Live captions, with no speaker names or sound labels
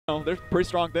there's pretty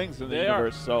strong things in the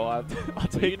universe, so I'll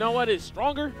take. You know what is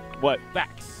stronger? What?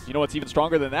 Facts. You know what's even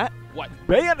stronger than that? What?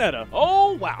 Bayonetta.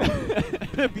 Oh, wow.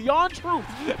 Beyond truth.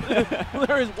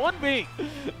 There is one being.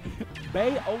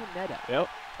 Bayonetta. Yep.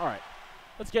 All right.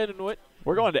 Let's get into it.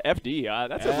 We're going to FD.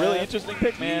 That's a really interesting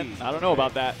pick, man. I don't know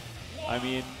about that. I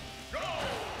mean,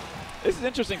 this is an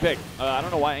interesting pick. I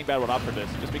don't know why Angbad would opt for this,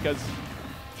 just because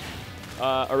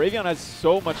Aravion has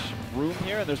so much room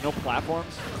here, and there's no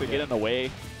platforms to get in the way,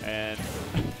 and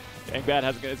Angbad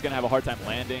is going to have a hard time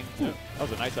landing. That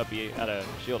was a nice up B at a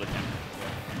shield attempt.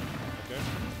 Okay.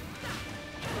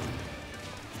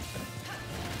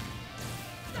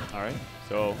 All right.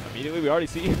 So immediately we already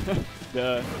see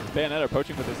the Bayonetta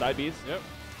approaching with the side Bs. Yep.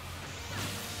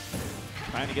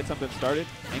 Trying to get something started.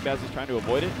 Angbad is trying to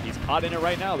avoid it. He's caught in it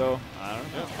right now, though. I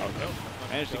don't know. Yep. Oh, no.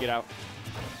 Managed to get out.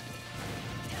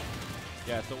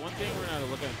 Yeah, so one thing we're going to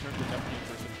look at in terms of definitely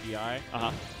for some DI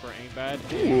for Angbad,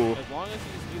 Ooh. as long as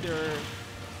he's either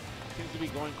seems to be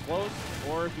going close,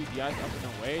 or if he DIs up and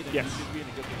away, then he should be in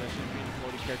a good position being a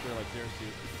floating character like Zero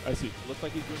Suit. I see. Looks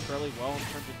like he's doing fairly well in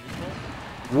terms of neutral.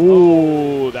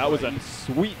 Ooh, that was a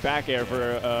sweet back air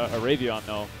for Aravion,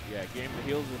 though. Yeah, game the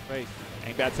heels in the face.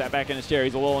 Angbad sat back in his chair.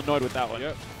 He's a little annoyed with that one.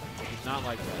 Yep. He's not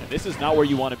like that. And this is not where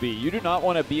you want to be. You do not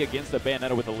want to be against a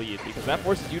Bayonetta with a lead, because that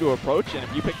forces you to approach, and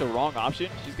if you pick the wrong option,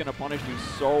 she's going to punish you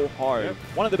so hard. Yep.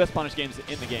 One of the best punish games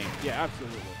in the game. Yeah,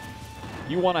 absolutely.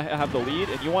 You want to have the lead,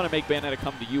 and you want to make Bayonetta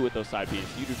come to you with those side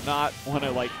Bs. You do not want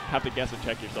to like have to guess and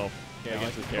check yourself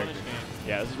against this character.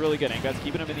 Yeah, this is really good. Angbad's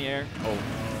keeping him in the air. Oh,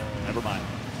 never mind.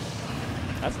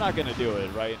 That's not going to do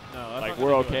it, right? No, that's like, not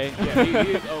we're okay? Yeah,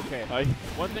 he is okay.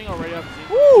 One thing already I've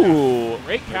seen. Ooh!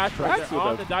 Great catch right there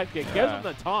on the dive kick. Gives him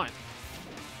the taunt.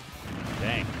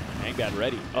 Dang. Angbad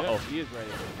ready. Uh-oh. He is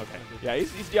ready. Okay. Yeah,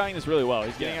 he's DIing this really well.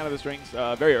 He's getting out of the strings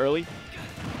very early.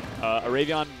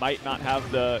 Aravion might not have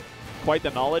quite the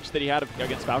knowledge that he had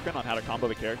against Falcon on how to combo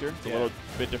the character. It's a little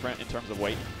bit different in terms of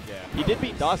weight. Yeah. He did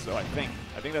beat DOS, though, I think.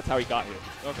 I think that's how he got here.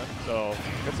 Okay. So,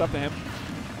 good stuff to him.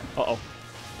 Uh-oh.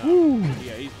 No.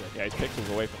 Yeah, he's good. Yeah, he's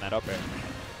pixels away from that up air.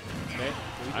 Okay. So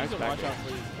we need to watch out for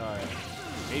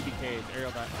these ABKs,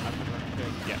 aerial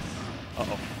afterburn. Yes.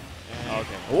 Uh-oh.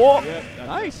 Okay. Whoa! Yeah,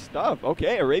 nice stuff.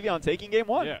 Okay, Aravion taking game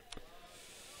one. Yeah.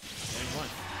 Game one.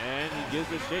 And he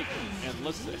gives a shake. And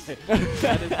look,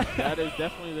 that is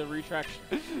definitely the retraction.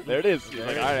 There it is. He's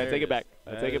like, all right, I take it back.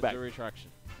 I take it back. The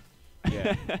retraction.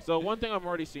 Yeah. So one thing I'm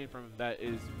already seeing from him that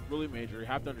is really major, you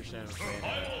have to understand what's saying,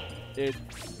 is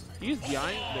he's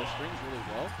DIing the strings really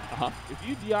well. If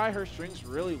you DI her strings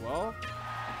really well,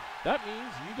 that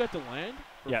means you get to land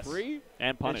for free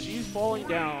and punish. And she's falling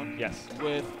down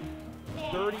with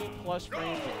 30 plus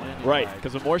frames of landing. Right,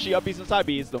 because the more she up Bs and side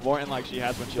Bs, the more in-lag she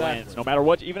has when she lands. No matter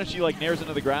what, even if she like nares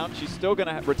into the ground, she's still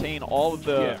gonna retain all of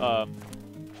the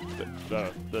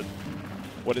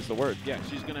what is the word? Yeah,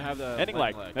 she's gonna have the ending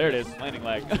lag. There it is, landing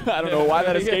lag. I don't know why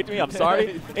that escaped me. I'm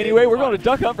sorry. Anyway, we're going to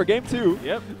duck hunt for game two.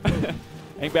 Yep.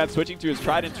 Angbad switching to his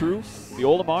tried and true, the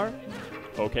Olimar.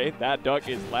 Okay, that duck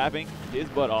is laughing his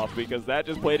butt off because that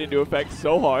just played into effect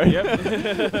so hard. Yep.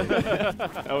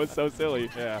 That was so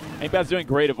silly. Yeah. Angbad's doing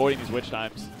great avoiding these witch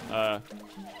times. I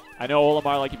know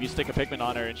Olimar, like if you stick a Pikmin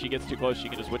on her and she gets too close, she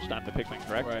can just witch time the Pikmin,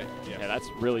 correct? Right. Yeah, that's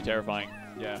really terrifying.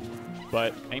 Yeah.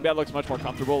 But Angbad looks much more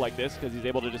comfortable like this because he's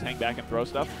able to just hang back and throw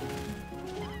stuff.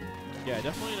 Yeah,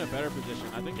 definitely in a better position.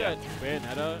 I think that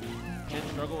Bayonetta can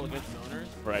struggle against zoners,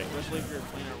 especially if you're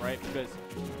playing it right, because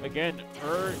again,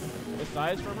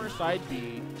 aside from her side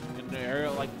B in the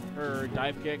area, like her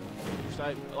dive kick,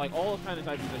 side, like all the kind of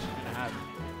side positions you're gonna have,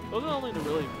 those are only the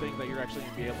really things that you're actually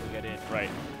gonna be able to get in. Right.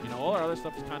 You know, all our other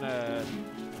stuff is kind of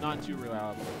not too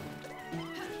reliable.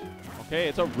 Okay,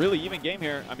 it's a really even game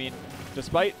here. I mean,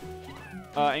 despite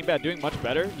Angbad doing much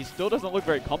better, he still doesn't look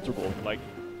very comfortable. Like,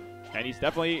 and he's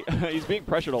definitely he's being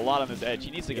pressured a lot on this edge.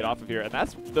 He needs to get off of here, and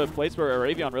that's the place where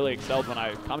Aravion really excelled when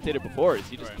I commentated before. Is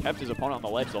he just kept his opponent on the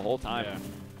ledge the whole time. Yeah.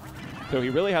 So he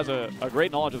really has a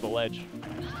great knowledge of the ledge.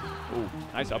 Ooh,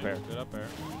 nice up air. Good up air.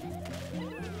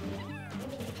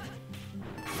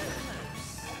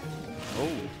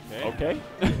 Oh, okay.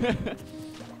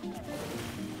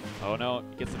 Oh no,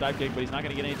 he gets the dive kick, but he's not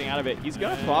going to get anything out of it. He's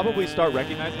going to probably start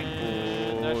recognizing.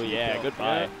 Oh yeah,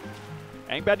 goodbye. Yeah.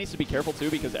 Angbad needs to be careful too,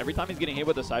 because every time he's getting hit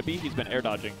with a side B, he's been air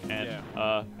dodging, and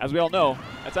as we all know,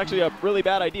 that's actually a really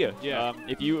bad idea. Yeah.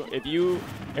 If you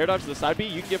air dodge the side B,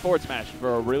 you can get forward smash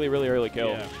for a really early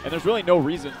kill, and there's really no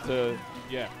reason to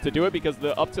do it because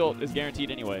the up tilt is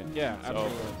guaranteed anyway. Yeah,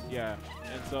 absolutely. Yeah,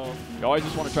 and so you always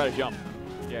just want to try to jump.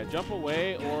 Yeah, jump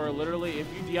away, or literally, if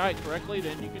you DI it correctly,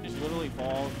 then you can just literally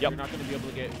fall. Yep. You're not going to be able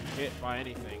to get hit by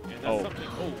anything. And that's something.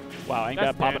 Oh, wow,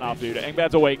 Angbad popping off, dude.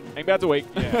 Angbad's awake. Angbad's awake.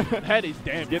 Yeah, that is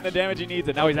damn. He's getting the damage he needs,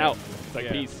 and now he's out. It's like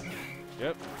peace.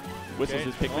 Yep. Whistles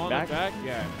his Pikmin back.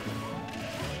 Yeah.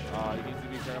 He needs to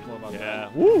be careful about that. Yeah.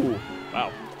 Woo.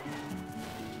 Wow.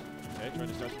 Okay, trying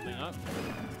to start something up.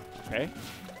 Okay.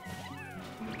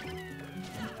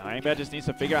 Now Angbad just needs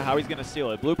to figure out how he's going to steal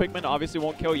it. Blue Pikmin obviously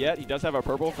won't kill yet. He does have a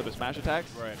purple for the smash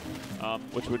attacks, right?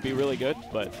 Which would be really good.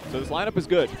 But so this lineup is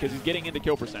good because he's getting into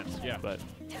kill percents. Yeah. But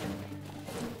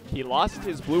he lost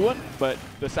his blue one, but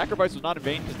the sacrifice was not in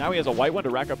vain because now he has a white one to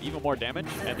rack up even more damage,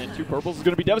 and then 2 purples is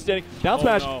going to be devastating. Down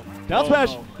smash. No. Down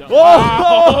smash. No.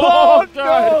 Oh,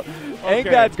 no. Okay.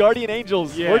 Angbad's Guardian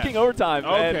Angels working overtime.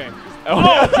 Okay.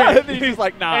 And he's just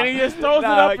like, nah. And he just throws it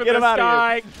up in the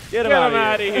sky. Get him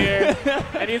out of here.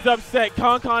 And he's upset.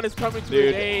 Con is coming to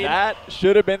his aid. That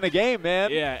should have been the game, man.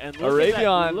 Yeah, and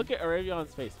Aravion. Look at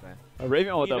Aravion's face, man.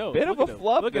 Aravion with a bit of a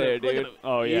flub there, dude.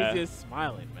 Oh, yeah. He's just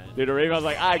smiling, man. Dude, Aravion's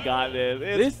like, I got this.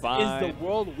 It's fine. This is the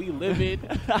world we live in.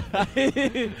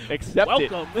 Accept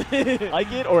Welcome. it.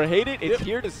 Like it or hate it, it's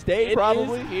here to stay,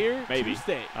 probably. It is here Maybe. to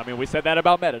stay. I mean, we said that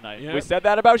about Meta Knight. Yep. We said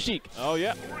that about Sheik. Oh,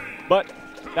 yeah. But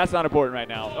that's not important right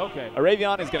now. Okay.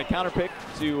 Aravion is going to counter pick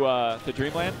to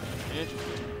Dreamland.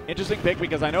 Interesting pick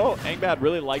because I know Angbad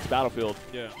really likes Battlefield.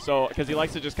 Yeah. So, because he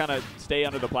likes to just kind of stay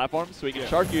under the platform, so he can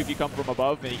shark you if you come from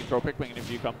above, and he can throw Pikmin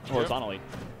if you come horizontally.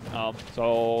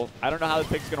 So, I don't know how this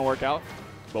pick's going to work out,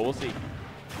 but we'll see.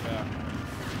 Yeah.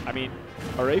 I mean,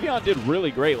 Aravion did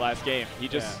really great last game. He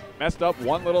just messed up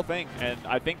one little thing, and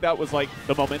I think that was like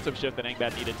the momentum shift that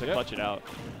Angbad needed to clutch it out.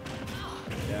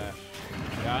 Yeah.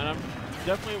 Yeah, and I'm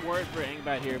definitely worried for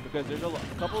Angbad here because there's a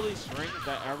couple of these strings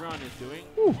that Aravion is doing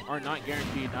are not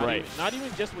guaranteed. Not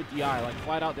even just with DI, like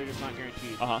flat out, they're just not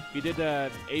guaranteed. He did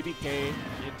the ABK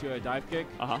into a dive kick,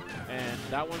 and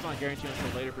that one's not guaranteed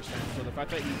until later percent. So the fact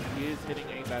that he is hitting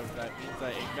Angbad with that means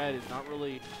that Angbad is not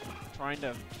really trying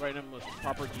to threaten him with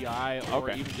proper DI or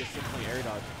even just simply air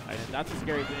dodge. And that's a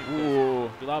scary thing.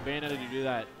 If you allow Bayonetta to do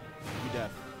that, you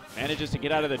deaf. Manages to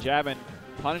get out of the jab and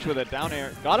punish with a down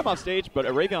air. Got him off stage, but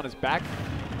Aravion is back.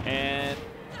 And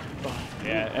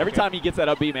every time he gets that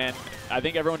up B, man, I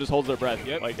think everyone just holds their breath.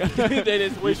 Yep. Like they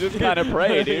just kind of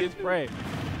pray, dude. Just pray.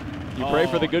 You pray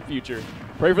for the good future.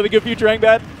 Pray for the good future,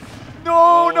 Angbad.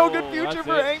 No good future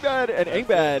for Angbad. And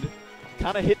Angbad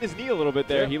kind of hitting his knee a little bit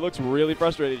there. He looks really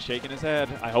frustrated, shaking his head.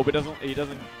 I hope he doesn't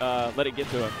let it get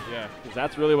to him. Yeah. Because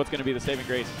that's really what's going to be the saving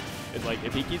grace. Is like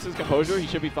if he keeps his composure, he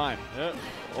should be fine. Yep.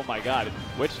 Oh my God.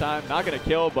 Which time? Not going to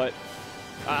kill, but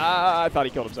I thought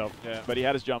he killed himself. Yeah. But he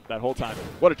had his jump that whole time.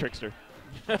 What a trickster.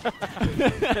 Good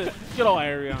old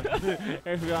Aravion.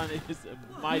 Aravion is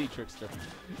a mighty trickster.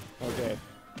 Okay.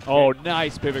 Oh,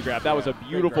 nice pivot grab. That was a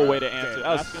beautiful way to answer.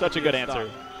 That was such a good answer.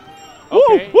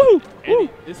 Okay. Woo!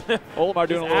 Olimar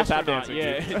doing a little tap dancing.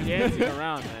 Yeah, dancing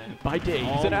around, man. By day,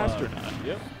 he's an astronaut.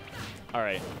 Yep. All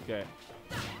right. Okay.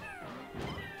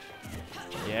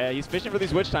 Yeah, he's fishing for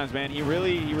these witch times, man. He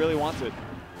really wants it.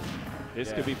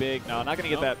 This could be big. No, not gonna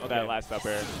get that last up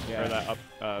air or that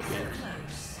up.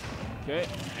 Okay,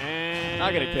 and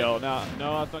not gonna kill. No,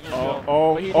 that's not gonna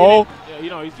kill. Yeah, you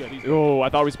know he's good. He's good. Oh, I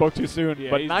thought we spoke too soon. Yeah,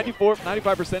 but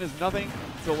 95% is nothing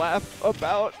to laugh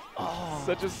about. Oh,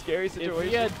 such a scary situation. If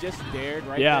he had just dared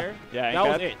there, that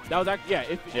was it. That was actually,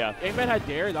 if Angbad had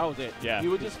dared, that was it. Yeah. He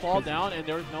would just fall down, and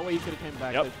there was no way he could have came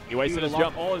back. Yep. He wasted his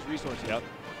jump. All his resources. Yep.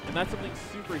 And that's something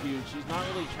super huge. He's not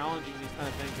really challenging these kind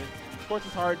of things. And of course,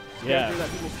 it's hard to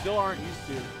that people still aren't used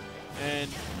to.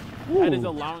 And that is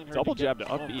allowing her double to jab to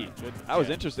up B. That was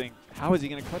interesting. How is he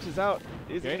going to clutch this out?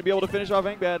 Is he going to be able to finish off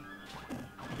Angbad?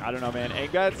 I don't know, man.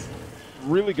 Angbad's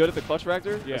really good at the clutch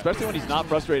factor, especially when he's not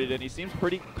frustrated, and he seems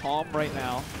pretty calm right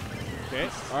now. Okay,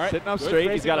 all right. Sitting up straight.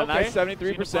 He's got a nice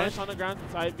 73%. On the ground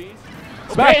side Bs.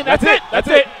 Okay, and that's it. That's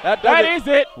it. That is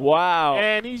it. Wow.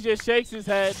 And he just shakes his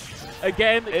head.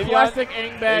 Again, the classic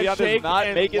Angbad shake does not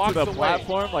and make it to the away.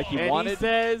 platform like he wanted. He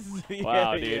says,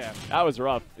 wow, dude. That was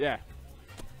rough. Yeah.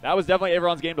 That was definitely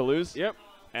everyone's game to lose. Yep.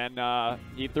 And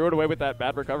he threw it away with that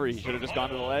bad recovery. He should have just gone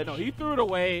to the ledge. No, he threw it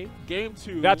away game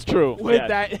 2. That's true. With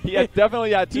that. He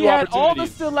definitely had two opportunities. He had all the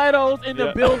stilettos in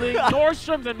the building.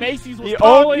 Nordstrom's and Macy's was he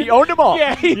owned them all.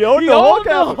 Yeah, he owned the whole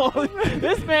capital.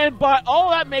 This man bought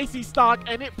all that Macy's stock,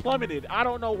 and it plummeted. I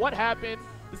don't know what happened.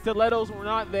 The stilettos were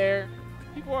not there.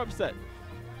 People are upset.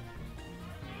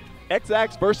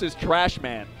 XX versus Trash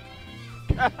Man.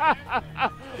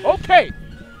 Okay.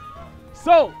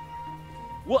 So,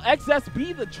 will XS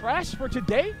be the trash for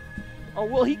today? Or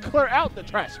will he clear out the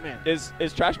Trash Man? Is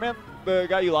Trash Man the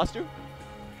guy you lost to?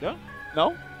 No.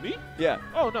 No? Me? Yeah.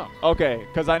 Oh, no. Okay,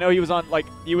 because I know he was on, like,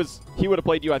 he would have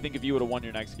played you, I think, if you would have won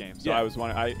your next game. So yeah. I was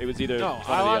wondering, it was either no, one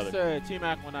I or lost the other. to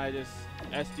T-Mac when I just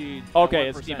SD'd. Okay,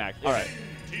 it's T-Mac. Yeah. All right.